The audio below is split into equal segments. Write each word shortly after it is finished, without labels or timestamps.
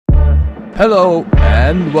Hello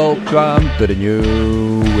and welcome to the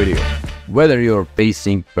new video. Whether you're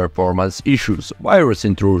facing performance issues, virus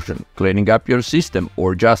intrusion, cleaning up your system,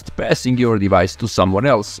 or just passing your device to someone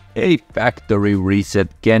else, a factory reset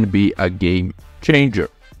can be a game changer.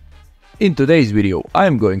 In today's video,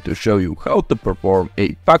 I'm going to show you how to perform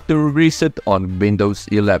a factory reset on Windows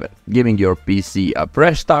 11, giving your PC a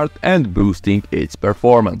fresh start and boosting its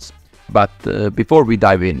performance. But before we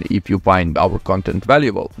dive in, if you find our content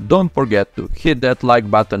valuable, don't forget to hit that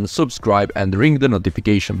like button, subscribe and ring the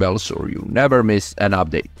notification bell so you never miss an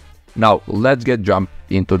update. Now let's get jumped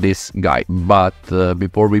into this guide. But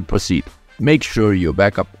before we proceed, make sure you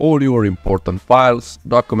back up all your important files,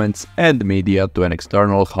 documents and media to an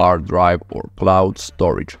external hard drive or cloud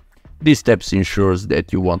storage. These steps ensures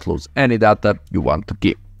that you won't lose any data you want to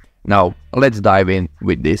keep. Now let's dive in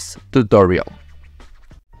with this tutorial.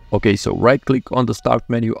 Okay, so right click on the start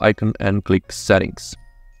menu icon and click settings.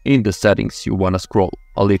 In the settings you wanna scroll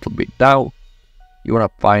a little bit down. You wanna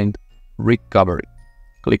find recovery.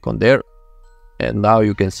 Click on there and now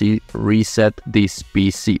you can see reset this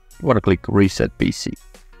PC. You wanna click reset PC.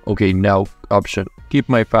 Okay, now option keep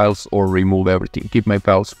my files or remove everything. Keep my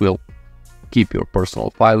files will keep your personal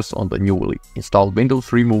files on the newly installed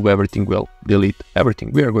Windows. Remove everything will delete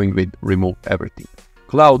everything. We are going with remove everything.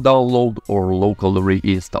 Cloud download or local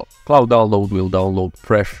reinstall. Cloud download will download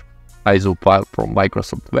fresh ISO file from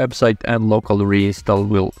Microsoft website and local reinstall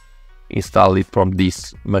will install it from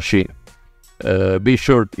this machine. Be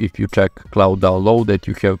sure if you check cloud download that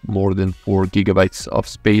you have more than 4 GB of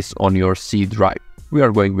space on your C drive. We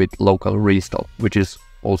are going with local reinstall, which is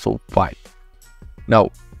also fine. Now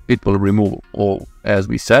it will remove all, as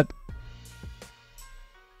we said.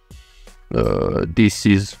 This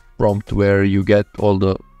is prompt where you get all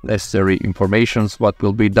the necessary informations what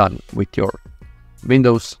will be done with your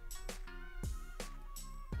Windows,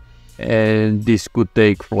 and this could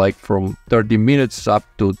take like from 30 minutes up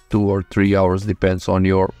to 2 or 3 hours, depends on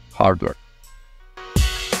your hardware.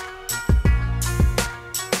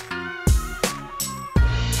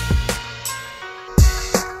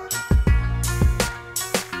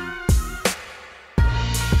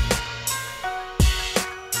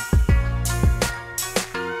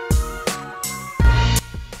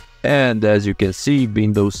 And as you can see,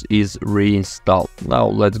 Windows is reinstalled. Now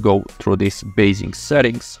let's go through these basic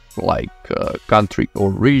settings like country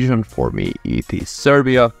or region. For me it is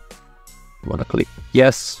Serbia. You wanna click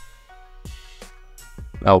yes.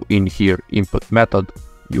 Now in here input method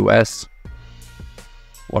US.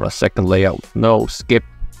 Want a second layout? No. Skip.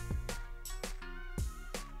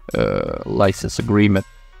 License agreement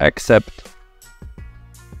accept.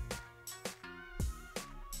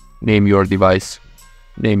 Name your device.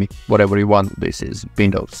 Name it whatever you want. This is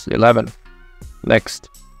Windows 11. Next.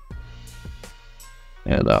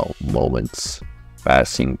 And now moments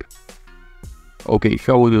passing. Okay,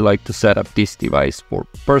 how would you like to set up this device for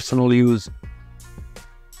personal use?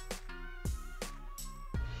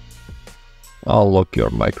 Unlock your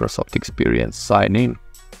Microsoft experience, sign in.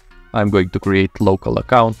 I'm going to create local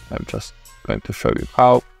account. I'm just going to show you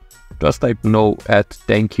how. Just type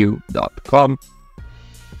no@thankyou.com.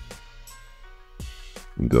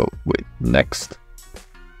 Go with next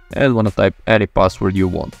and wanna type any password you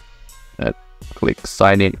want and click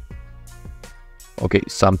sign in. Okay,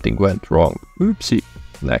 something went wrong. Oopsie.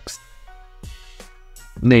 Next.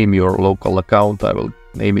 Name your local account. I will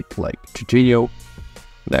name it like Chichinjo.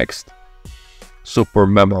 Next. Super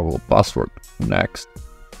memorable password. Next.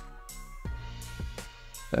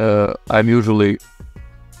 I'm usually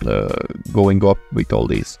going up with all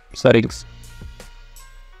these settings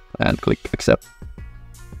and click accept.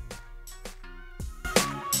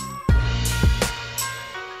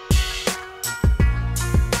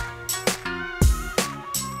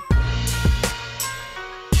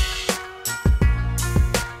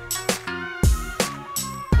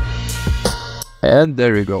 And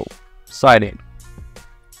there you go, sign in.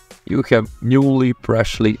 You have newly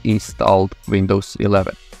freshly installed Windows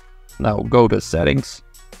 11. Now go to settings,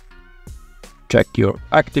 check your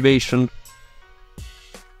activation.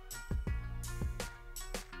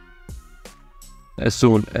 As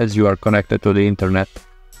soon as you are connected to the internet,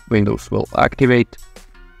 Windows will activate.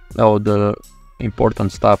 Now the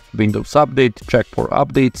important stuff, Windows Update, check for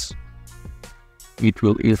updates. It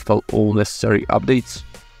will install all necessary updates.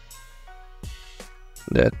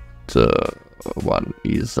 That one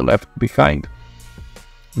is left behind.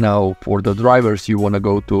 Now for the drivers you want to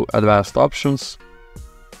go to advanced options.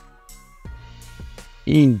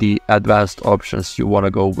 In the advanced options you want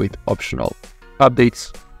to go with optional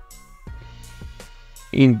updates.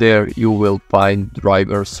 In there you will find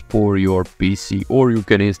drivers for your PC, or you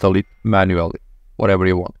can install it manually, whatever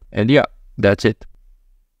you want. And yeah, that's it.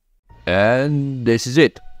 And this is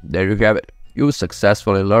it. There you have it. You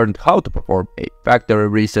successfully learned how to perform a factory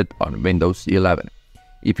reset on Windows 11.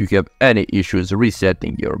 If you have any issues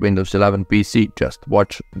resetting your Windows 11 PC, just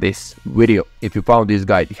watch this video. If you found this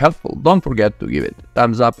guide helpful, don't forget to give it a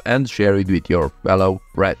thumbs up and share it with your fellow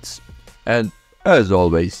friends. And as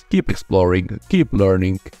always, keep exploring, keep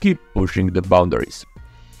learning, keep pushing the boundaries.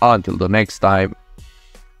 Until the next time,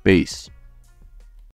 peace.